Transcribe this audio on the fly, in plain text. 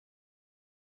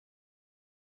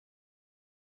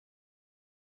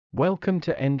Welcome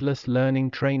to Endless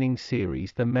Learning Training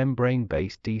Series, the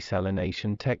membrane-based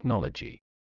desalination technology.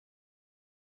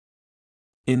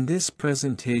 In this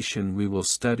presentation we will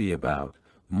study about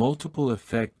multiple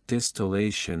effect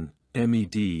distillation,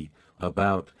 MED,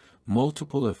 about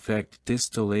multiple effect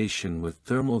distillation with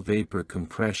thermal vapor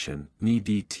compression,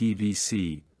 MED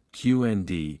TVC,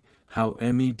 QND, how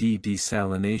MED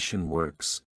desalination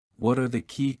works, what are the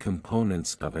key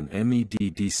components of an MED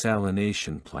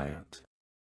desalination plant.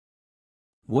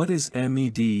 What is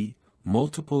MED?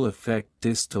 Multiple effect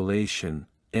distillation,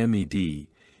 MED,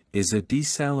 is a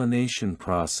desalination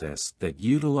process that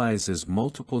utilizes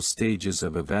multiple stages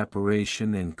of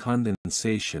evaporation and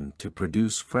condensation to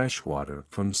produce freshwater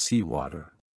from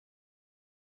seawater.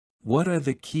 What are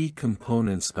the key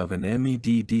components of an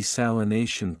MED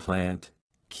desalination plant?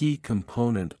 Key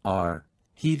component are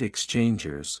heat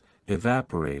exchangers,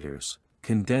 evaporators,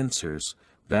 condensers,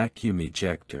 vacuum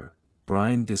ejector,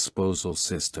 brine disposal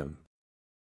system.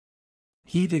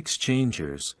 Heat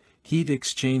exchangers. Heat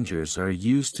exchangers are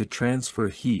used to transfer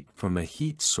heat from a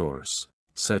heat source,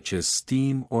 such as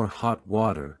steam or hot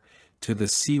water, to the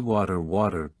seawater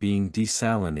water being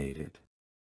desalinated.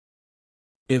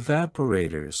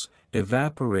 Evaporators.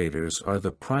 Evaporators are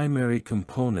the primary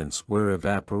components where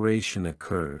evaporation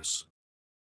occurs.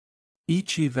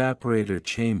 Each evaporator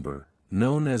chamber,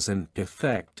 known as an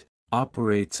effect,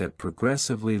 operates at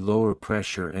progressively lower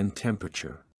pressure and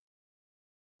temperature.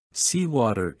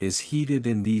 Seawater is heated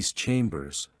in these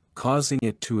chambers, causing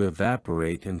it to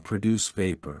evaporate and produce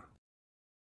vapor.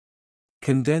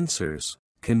 Condensers.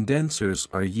 Condensers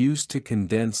are used to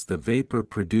condense the vapor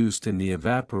produced in the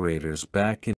evaporators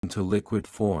back into liquid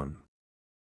form.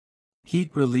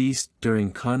 Heat released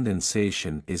during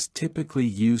condensation is typically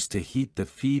used to heat the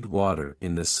feed water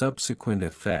in the subsequent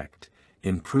effect,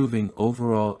 improving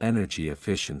overall energy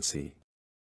efficiency.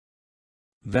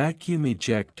 Vacuum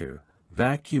ejector.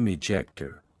 Vacuum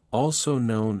ejector, also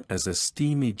known as a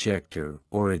steam ejector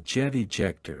or a jet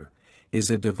ejector, is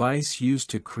a device used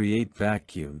to create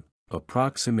vacuum,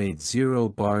 approximate 0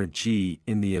 bar G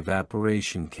in the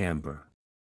evaporation chamber.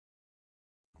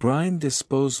 Brine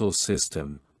disposal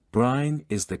system. Brine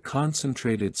is the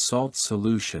concentrated salt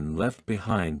solution left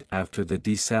behind after the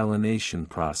desalination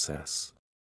process.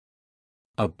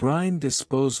 A brine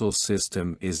disposal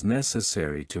system is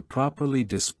necessary to properly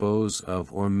dispose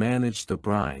of or manage the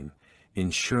brine,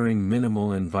 ensuring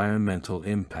minimal environmental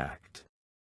impact.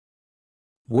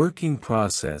 Working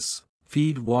process.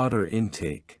 Feed water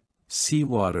intake.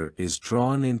 Seawater is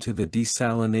drawn into the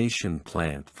desalination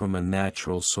plant from a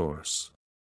natural source.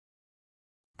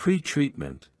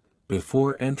 Pretreatment.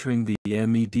 Before entering the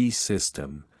MED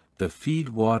system, the feed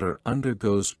water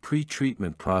undergoes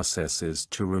pretreatment processes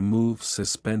to remove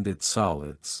suspended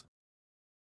solids.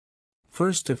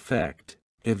 First effect,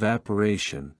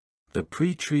 evaporation. The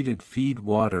pretreated feed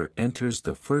water enters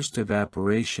the first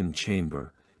evaporation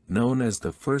chamber, known as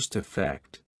the first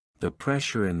effect. The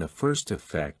pressure in the first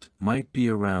effect might be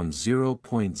around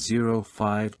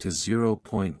 0.05 to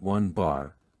 0.1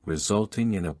 bar,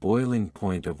 resulting in a boiling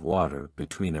point of water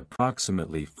between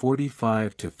approximately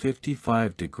 45 to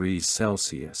 55 degrees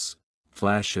Celsius.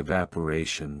 Flash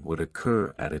evaporation would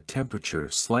occur at a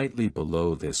temperature slightly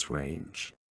below this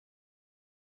range.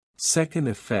 Second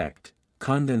effect,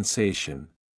 condensation.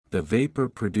 The vapor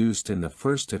produced in the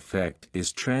first effect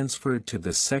is transferred to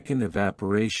the second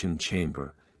evaporation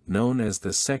chamber, known as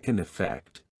the second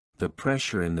effect. The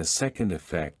pressure in the second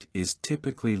effect is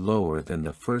typically lower than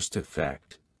the first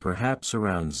effect, perhaps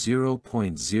around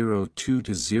 0.02 to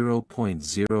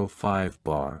 0.05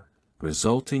 bar,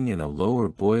 resulting in a lower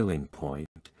boiling point,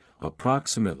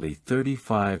 approximately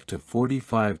 35 to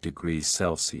 45 degrees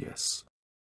Celsius.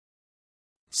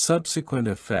 Subsequent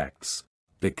effects.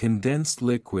 The condensed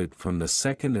liquid from the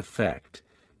second effect,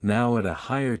 now at a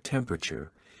higher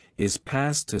temperature, is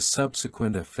passed to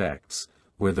subsequent effects,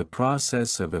 where the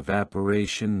process of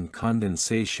evaporation and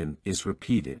condensation is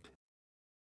repeated.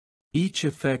 Each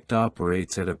effect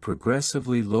operates at a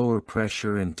progressively lower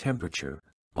pressure and temperature,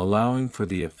 allowing for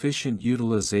the efficient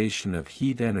utilization of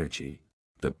heat energy.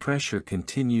 The pressure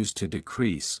continues to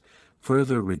decrease,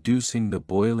 further reducing the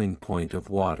boiling point of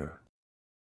water.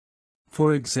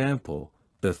 For example,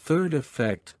 the third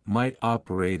effect might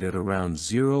operate at around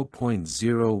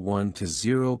 0.01 to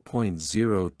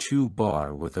 0.02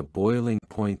 bar with a boiling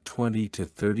point 20 to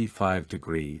 35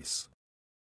 degrees.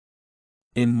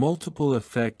 In multiple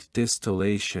effect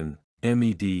distillation,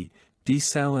 MED,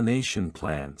 desalination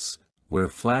plants, where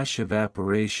flash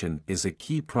evaporation is a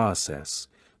key process,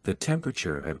 the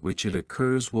temperature at which it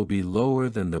occurs will be lower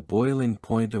than the boiling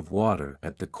point of water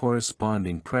at the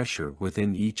corresponding pressure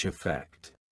within each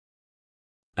effect.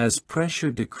 As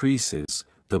pressure decreases,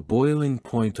 the boiling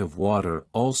point of water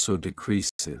also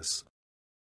decreases.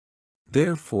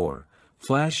 Therefore,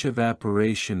 flash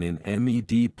evaporation in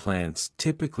MED plants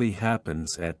typically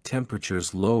happens at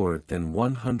temperatures lower than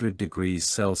 100 degrees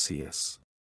Celsius.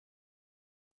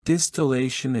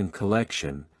 Distillation and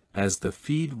collection. As the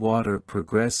feed water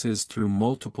progresses through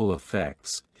multiple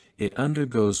effects, it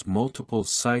undergoes multiple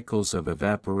cycles of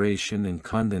evaporation and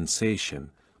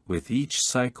condensation, with each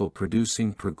cycle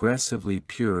producing progressively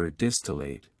purer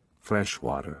distillate, fresh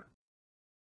water.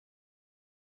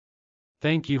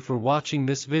 Thank you for watching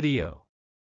this video.